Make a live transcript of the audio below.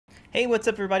Hey, what's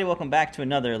up everybody? Welcome back to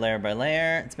another Layer by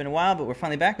Layer. It's been a while, but we're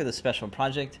finally back with a special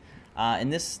project. In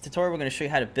this tutorial, we're going to show you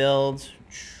how to build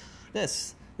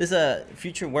this. This is a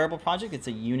future wearable project. It's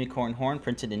a unicorn horn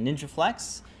printed in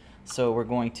NinjaFlex. So we're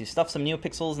going to stuff some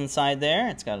NeoPixels inside there.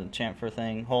 It's got a chamfer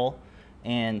thing, hole,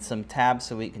 and some tabs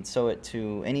so we can sew it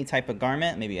to any type of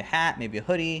garment, maybe a hat, maybe a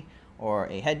hoodie, or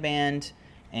a headband.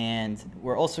 And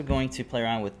we're also going to play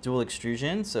around with dual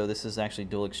extrusion. So this is actually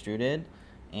dual extruded.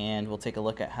 And we'll take a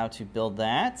look at how to build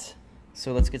that.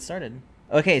 So let's get started.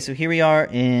 Okay, so here we are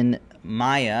in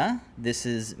Maya. This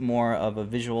is more of a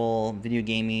visual video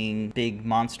gaming big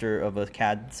monster of a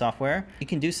CAD software. You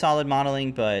can do solid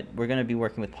modeling, but we're going to be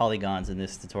working with polygons in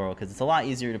this tutorial because it's a lot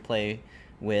easier to play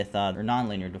with or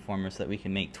non-linear deformers so that we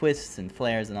can make twists and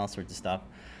flares and all sorts of stuff.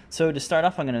 So to start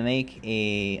off, I'm going to make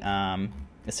a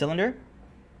cylinder.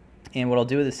 And what I'll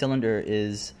do with the cylinder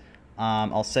is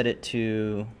I'll set it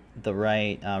to the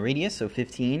right radius, so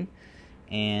 15,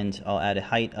 and I'll add a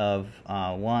height of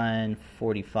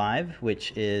 145,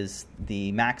 which is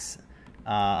the max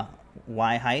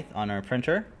Y height on our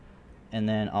printer. And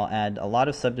then I'll add a lot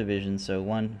of subdivisions, so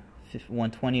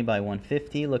 120 by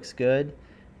 150 looks good,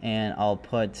 and I'll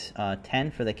put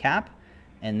 10 for the cap.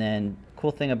 And then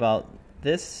cool thing about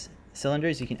this cylinder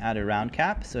is you can add a round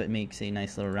cap, so it makes a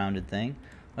nice little rounded thing.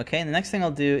 Okay, and the next thing I'll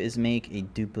do is make a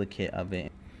duplicate of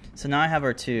it. So now I have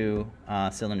our two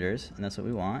cylinders, and that's what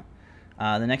we want.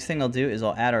 The next thing I'll do is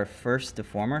I'll add our first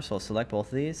deformer, so I'll select both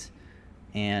of these,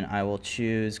 and I will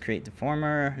choose Create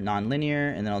Deformer,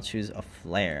 Nonlinear, and then I'll choose a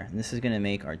Flare. And this is going to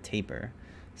make our taper.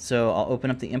 So I'll open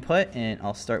up the input, and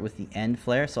I'll start with the end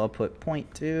flare, so I'll put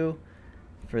 0.2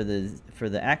 for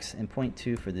the X and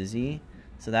 0.2 for the Z,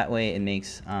 so that way it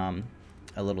makes a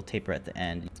little taper at the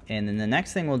end. And then the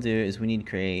next thing we'll do is we need to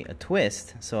create a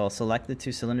twist, so I'll select the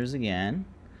two cylinders again,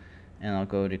 and I'll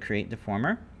go to Create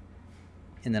Deformer,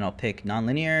 and then I'll pick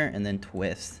Nonlinear and then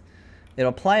Twist. It'll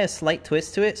apply a slight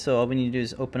twist to it, so all we need to do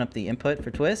is open up the input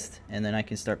for twist, and then I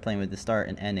can start playing with the start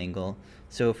and end angle.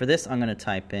 So for this, I'm going to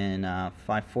type in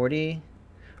 540,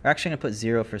 or actually I'm going to put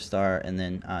 0 for start, and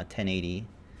then 1080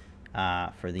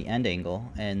 for the end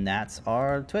angle, and that's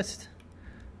our twist.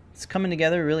 It's coming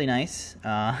together really nice.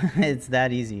 It's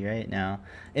that easy right now.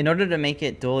 In order to make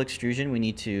it dual extrusion, we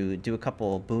need to do a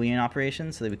couple Boolean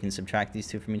operations so that we can subtract these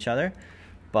two from each other.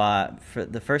 But for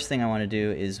the first thing I want to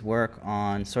do is work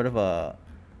on sort of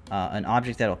an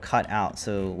object that'll cut out.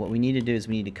 So what we need to do is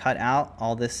we need to cut out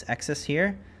all this excess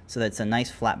here so that it's a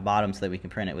nice flat bottom so that we can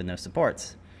print it with no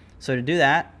supports. So to do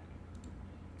that,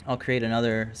 I'll create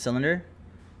another cylinder,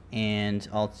 and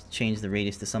I'll change the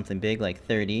radius to something big like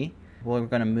 30. We're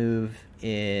going to move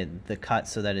the cut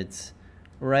so that it's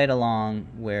right along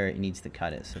where it needs to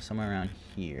cut it, so somewhere around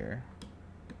here.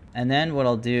 And then what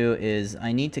I'll do is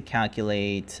I need to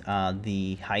calculate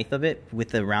the height of it. With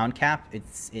the round cap,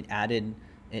 it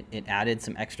added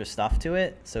some extra stuff to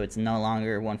it, so it's no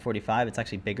longer 145, it's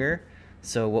actually bigger.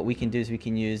 So what we can do is we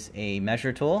can use a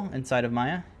measure tool inside of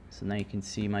Maya. So now you can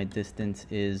see my distance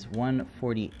is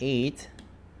 148,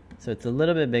 so it's a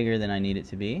little bit bigger than I need it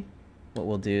to be. What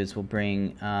we'll do is we'll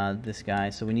bring this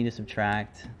guy, so we need to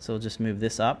subtract, so we'll just move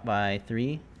this up by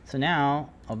 3. So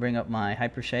now I'll bring up my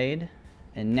hypershade,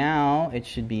 and now it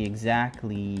should be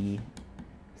exactly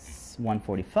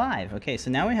 145. Okay,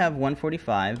 so now we have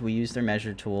 145. We used our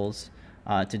measure tools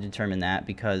to determine that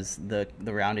because the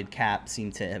rounded cap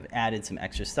seemed to have added some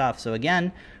extra stuff. So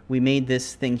again, we made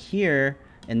this thing here,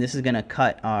 and this is going to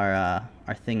cut our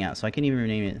thing out. So I can even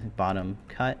rename it bottom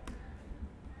cut.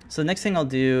 So the next thing I'll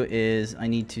do is I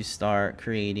need to start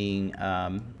creating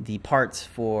the parts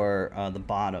for the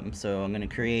bottom. So I'm going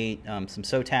to create some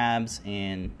sew tabs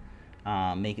and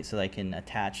make it so that I can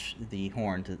attach the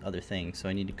horn to other things. So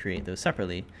I need to create those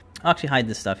separately. I'll actually hide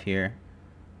this stuff here.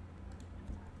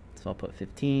 So I'll put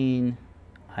 15,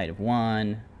 height of 1,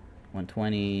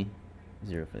 120,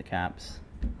 0 for the caps,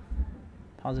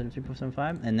 positive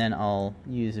 3.75, and then I'll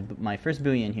use my first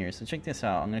Boolean here. So check this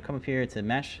out. I'm going to come up here to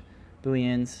Mesh,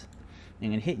 Booleans, I'm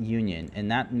going to hit union,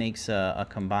 and that makes a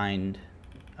combined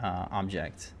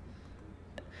object.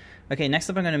 Okay, next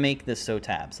up I'm going to make the sew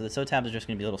tab. So the sew tabs are just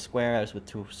going to be little squares with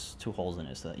two holes in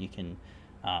it so that you can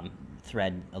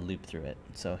thread a loop through it.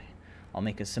 So I'll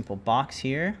make a simple box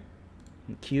here,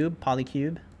 cube,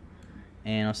 polycube,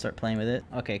 and I'll start playing with it.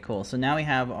 Okay, cool. So now we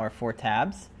have our 4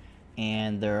 tabs,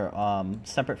 and they're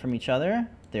separate from each other.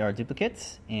 They are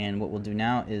duplicates, and what we'll do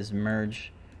now is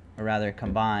merge, or rather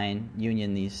combine,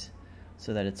 union these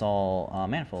so that it's all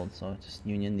manifold. So just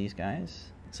union these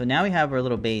guys. So now we have our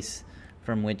little base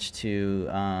from which to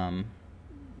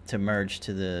to merge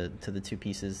to the two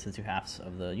pieces, the two halves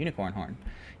of the unicorn horn.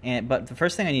 But the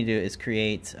first thing I need to do is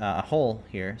create a hole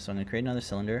here. So I'm going to create another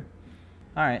cylinder.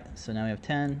 All right, so now we have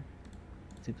 10.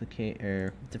 Duplicate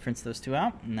or difference those two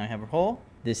out, and now I have a hole.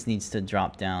 This needs to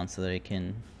drop down so that it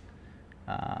can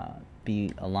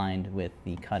be aligned with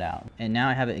the cutout. And now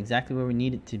I have it exactly where we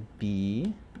need it to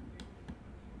be.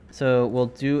 So we'll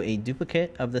do a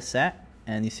duplicate of the set,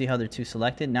 and you see how they're two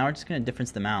selected. Now we're just going to difference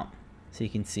them out. So you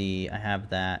can see I have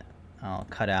that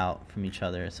cut out from each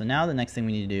other. So now the next thing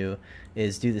we need to do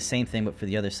is do the same thing but for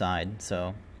the other side.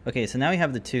 So okay, so now we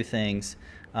have the two things.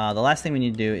 The last thing we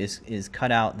need to do is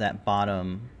cut out that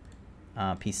bottom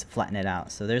piece, flatten it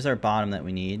out. So there's our bottom that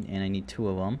we need, and I need 2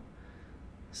 of them.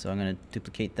 So I'm going to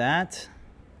duplicate that.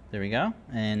 There we go.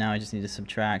 And now I just need to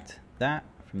subtract that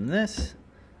from this,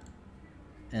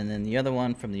 and then the other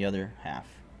one from the other half.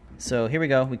 So here we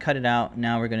go. We cut it out.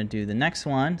 Now we're going to do the next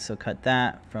one. So cut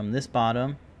that from this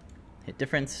bottom. Hit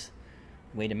difference.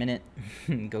 Wait a minute.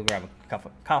 Go grab a cup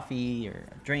of coffee or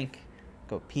a drink.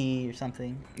 Go pee or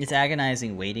something. It's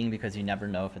agonizing waiting because you never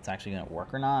know if it's actually going to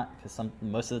work or not, because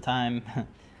most of the time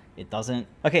it doesn't.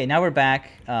 Okay, now we're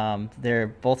back. They're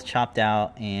both chopped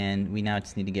out, and we now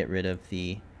just need to get rid of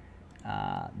the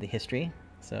history.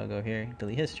 So go here,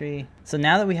 delete history. So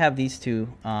now that we have these two,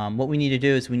 what we need to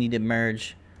do is we need to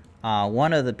merge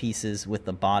one of the pieces with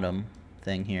the bottom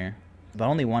thing here, but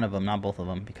only one of them, not both of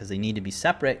them, because they need to be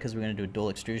separate because we're going to do a dual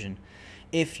extrusion.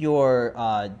 If you're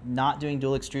not doing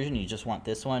dual extrusion, you just want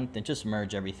this one, then just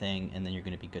merge everything, and then you're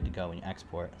going to be good to go when you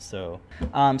export. So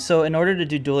in order to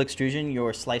do dual extrusion,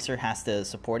 your slicer has to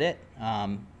support it.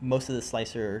 Most of the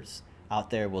slicers out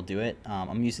there will do it.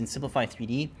 I'm using Simplify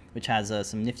 3D, which has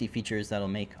some nifty features that'll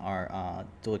make our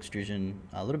dual extrusion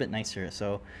a little bit nicer.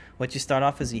 So what you start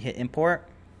off is you hit import,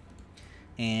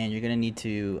 and you're going to need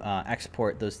to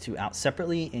export those two out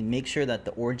separately, and make sure that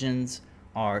the origins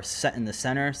are set in the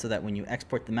center so that when you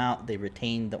export them out, they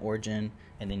retain the origin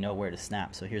and they know where to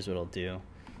snap. So here's what I'll do.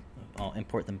 I'll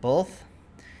import them both.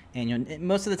 And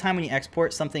most of the time when you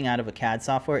export something out of a CAD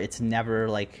software, it's never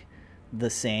like the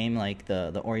same. Like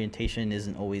the orientation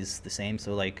isn't always the same.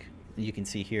 So like you can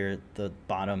see here, the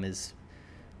bottom is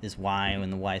Y when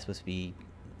the Y is supposed to be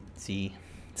Z.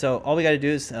 So all we got to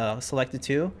do is select the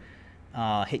two,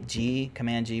 hit G,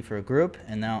 Command G for a group,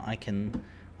 and now I can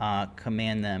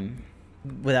command them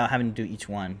without having to do each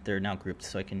one. They're now grouped,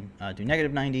 so I can do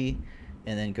 -90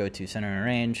 and then go to center and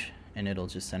arrange, and it'll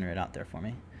just center it out there for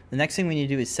me. The next thing we need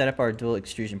to do is set up our dual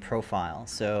extrusion profile.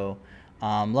 So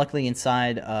luckily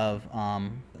inside of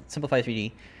Simplify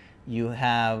 3D, you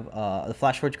have the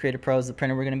FlashForge Creator Pro is the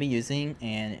printer we're going to be using,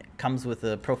 and it comes with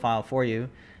a profile for you.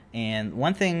 And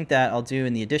one thing that I'll do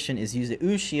in the addition is use the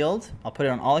ooze shield. I'll put it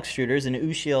on all extruders, and the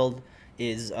ooze shield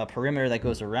is a perimeter that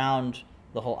goes around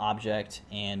the whole object,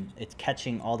 and it's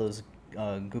catching all those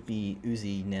goopy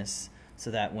ooziness, so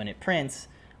that when it prints,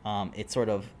 it sort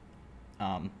of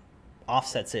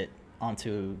offsets it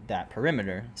onto that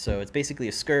perimeter. So it's basically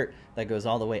a skirt that goes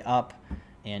all the way up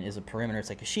and is a perimeter. It's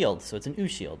like a shield, so it's an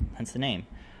ooze shield, hence the name.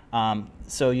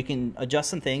 So you can adjust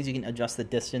some things. You can adjust the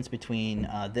distance between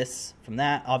this from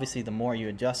that. Obviously, the more you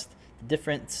adjust the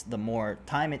difference, the more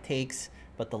time it takes,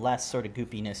 but the less sort of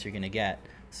goopiness you're going to get.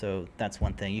 So that's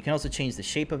one thing. You can also change the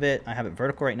shape of it. I have it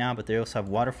vertical right now, but they also have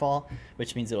waterfall,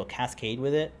 which means it'll cascade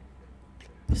with it,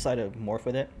 decide to morph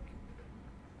with it.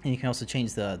 And you can also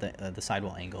change the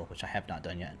sidewall angle, which I have not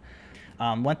done yet.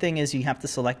 One thing is you have to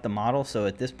select the model. So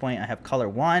at this point, I have color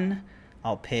 1.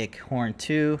 I'll pick horn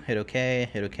 2, hit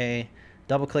OK,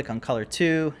 double click on color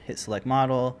 2, hit select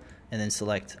model, and then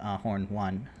select horn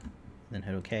 1, then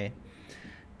hit OK.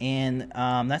 And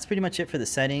that's pretty much it for the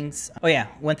settings. Oh yeah,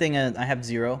 one thing, I have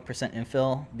 0%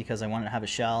 infill because I wanted to have a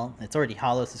shell. It's already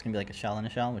hollow, so it's gonna be like a shell in a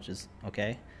shell, which is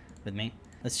okay with me.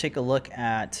 Let's take a look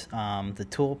at the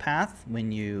tool path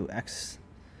when you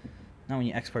not when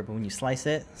you export, but when you slice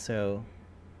it. So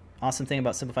awesome thing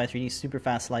about Simplify 3D, super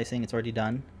fast slicing, it's already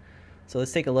done. So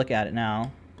let's take a look at it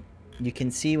now. You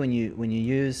can see when you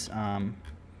use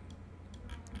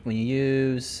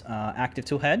active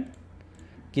tool head,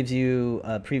 gives you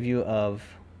a preview of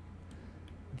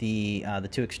the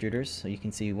two extruders. So you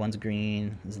can see one's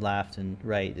green is left and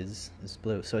right is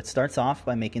blue. So it starts off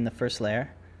by making the first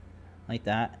layer like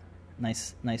that,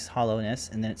 nice hollowness,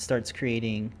 and then it starts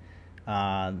creating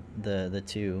the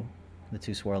two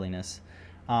swirliness.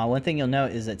 One thing you'll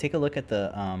note is that take a look at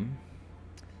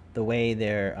the way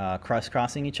they're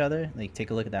crossing each other. Like,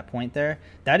 take a look at that point there.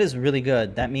 That is really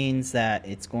good. That means that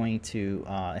it's going to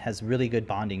it has really good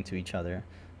bonding to each other,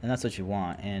 and that's what you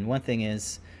want. And one thing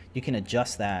is you can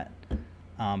adjust that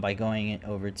by going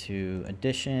over to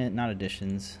not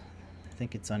additions. I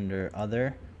think it's under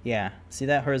other. Yeah, see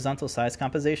that horizontal size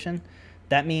composition?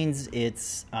 That means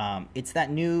it's that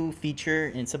new feature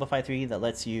in Simplify 3D that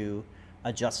lets you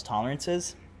adjust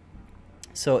tolerances.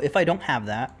 So if I don't have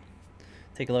that,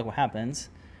 take a look what happens.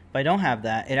 If I don't have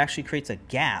that, it actually creates a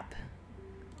gap.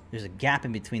 There's a gap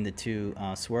in between the two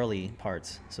swirly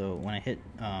parts. So when I hit,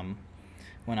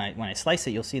 when I slice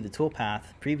it, you'll see the toolpath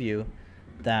preview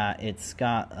that it's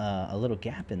got a little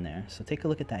gap in there. So take a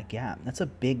look at that gap. That's a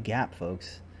big gap,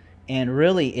 folks. And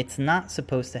really, it's not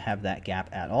supposed to have that gap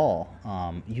at all.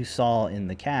 You saw in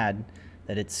the CAD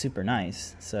that it's super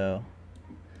nice. So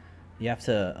you have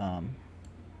to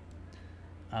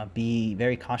be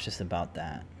very cautious about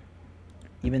that.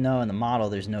 Even though in the model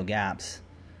there's no gaps,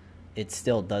 it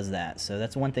still does that. So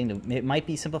that's one thing. It might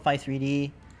be Simplify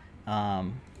 3D.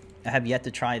 I have yet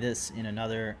to try this in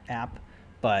another app.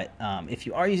 But if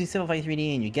you are using Simplify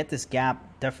 3D and you get this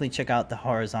gap, definitely check out the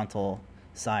horizontal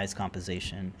size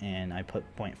composition. And I put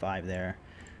 0.5 there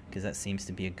because that seems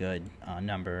to be a good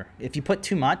number. If you put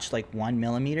too much, like 1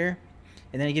 millimeter,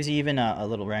 and then it gives you even a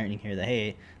little writing here that,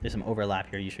 hey, there's some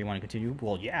overlap here. You sure you want to continue?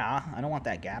 Well, yeah, I don't want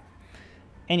that gap.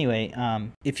 Anyway,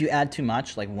 if you add too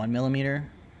much, like 1 millimeter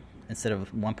instead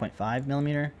of 1.5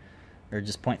 millimeter, or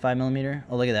just 0.5 millimeter.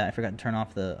 Oh, look at that. I forgot to turn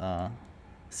off the...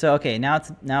 So, okay, now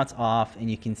it's off, and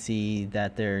you can see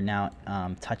that they're now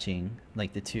touching,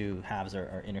 like the two halves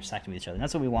are intersecting with each other. And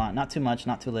that's what we want. Not too much,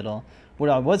 not too little. What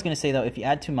I was going to say, though, if you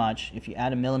add too much, if you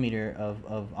add a millimeter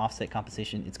of offset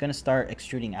compensation, it's going to start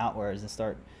extruding outwards and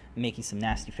start making some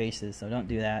nasty faces. So don't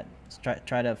do that. Just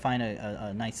try to find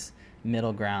a nice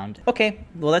middle ground. Okay,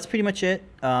 well, that's pretty much it.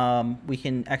 We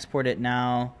can export it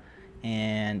now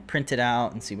and print it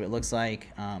out and see what it looks like.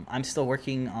 I'm still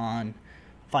working on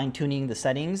fine-tuning the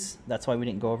settings. That's why we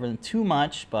didn't go over them too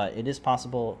much, but it is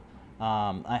possible.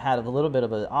 I had a little bit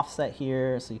of an offset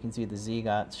here, so you can see the Z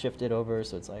got shifted over,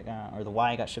 so it's like, or the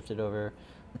Y got shifted over.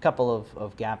 A couple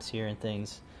of gaps here and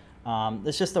things.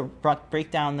 It's just a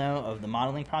breakdown, though, of the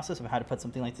modeling process of how to put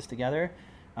something like this together,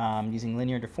 using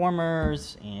linear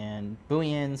deformers and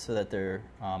booleans so that they're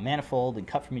manifold and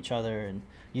cut from each other, and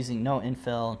using no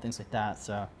infill and things like that.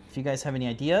 So if you guys have any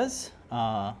ideas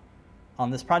on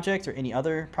this project or any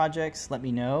other projects, let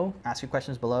me know. Ask your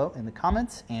questions below in the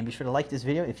comments, and be sure to like this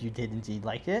video if you did indeed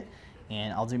like it,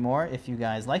 and I'll do more if you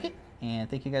guys like it. And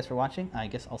thank you guys for watching. I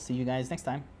guess I'll see you guys next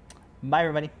time. Bye,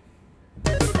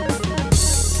 everybody.